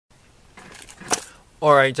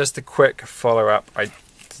Alright, just a quick follow-up. I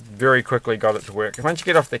very quickly got it to work. Once you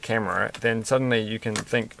get off the camera, then suddenly you can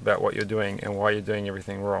think about what you're doing and why you're doing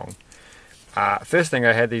everything wrong. First thing,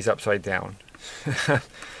 I had these upside down.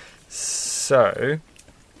 So,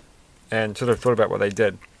 and sort of thought about what they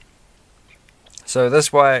did. So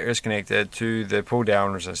this wire is connected to the pull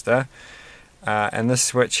down resistor, and this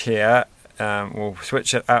switch here will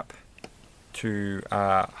switch it up to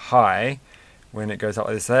high when it goes up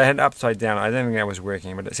like this. So I had it upside down. I don't think that was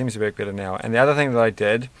working, but it seems to work better now. And the other thing that I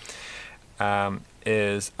did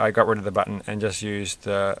is I got rid of the button and just used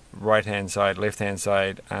the right hand side, left hand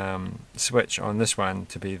side switch on this one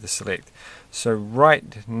to be the select. So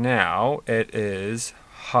right now it is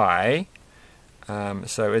high,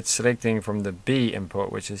 so it's selecting from the B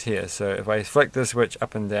input, which is here. So if I flick this switch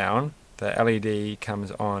up and down, the LED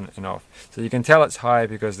comes on and off. So you can tell it's high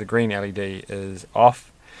because the green LED is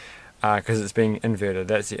off, because it's being inverted.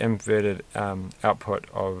 That's the inverted output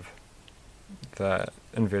of the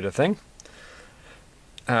inverter thing.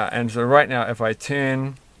 And so right now, if I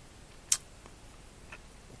turn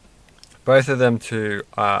both of them to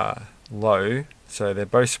low, so they're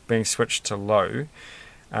both being switched to low.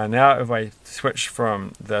 Now if I switch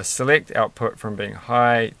from the select output from being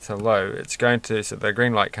high to low, it's going to, so the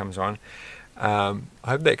green light comes on. I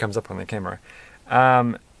hope that comes up on the camera.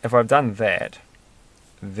 If I've done that,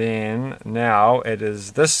 then now it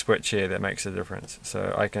is this switch here that makes a difference.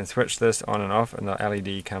 So I can switch this on and off and the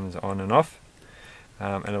LED comes on and off.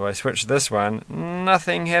 And if I switch this one,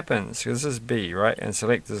 nothing happens because this is B, right? And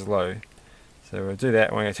select is low. So we'll do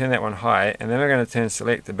that. We're going to turn that one high, and then we're going to turn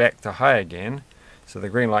select back to high again. So the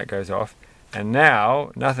green light goes off. And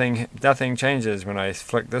now nothing changes when I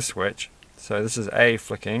flick this switch. So this is A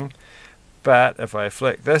flicking. But if I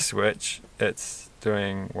flick this switch, it's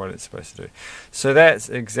doing what it's supposed to do. So that's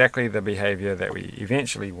exactly the behavior that we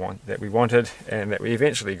eventually wanted and that we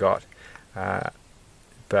eventually got.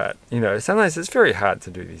 But you know, sometimes it's very hard to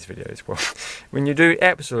do these videos. Well, when you do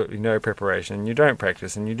absolutely no preparation, you don't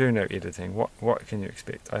practice, and you do no editing, what can you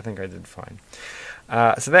expect? I think I did fine.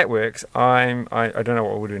 So that works. I don't know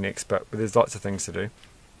what we'll do next, but there's lots of things to do.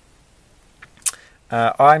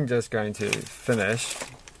 I'm just going to finish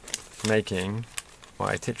making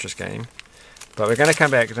my Tetris game, but we're going to come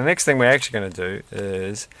back. The next thing we're actually going to do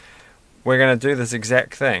is we're going to do this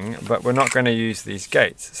exact thing, but we're not going to use these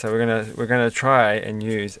gates. So we're going to try and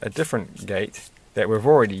use a different gate that we've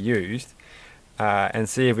already used, and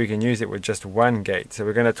see if we can use it with just one gate. So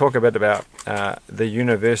we're going to talk a bit about the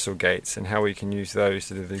universal gates and how we can use those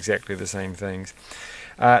to do exactly the same things.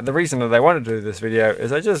 The reason that I wanted to do this video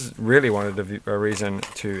is I just really wanted a reason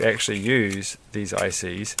to actually use these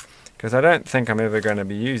ICs, because I don't think I'm ever going to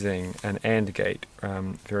be using an AND gate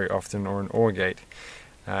very often, or an OR gate.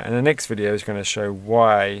 And the next video is going to show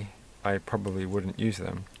why I probably wouldn't use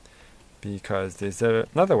them, because there's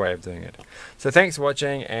another way of doing it. So thanks for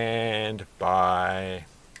watching, and bye.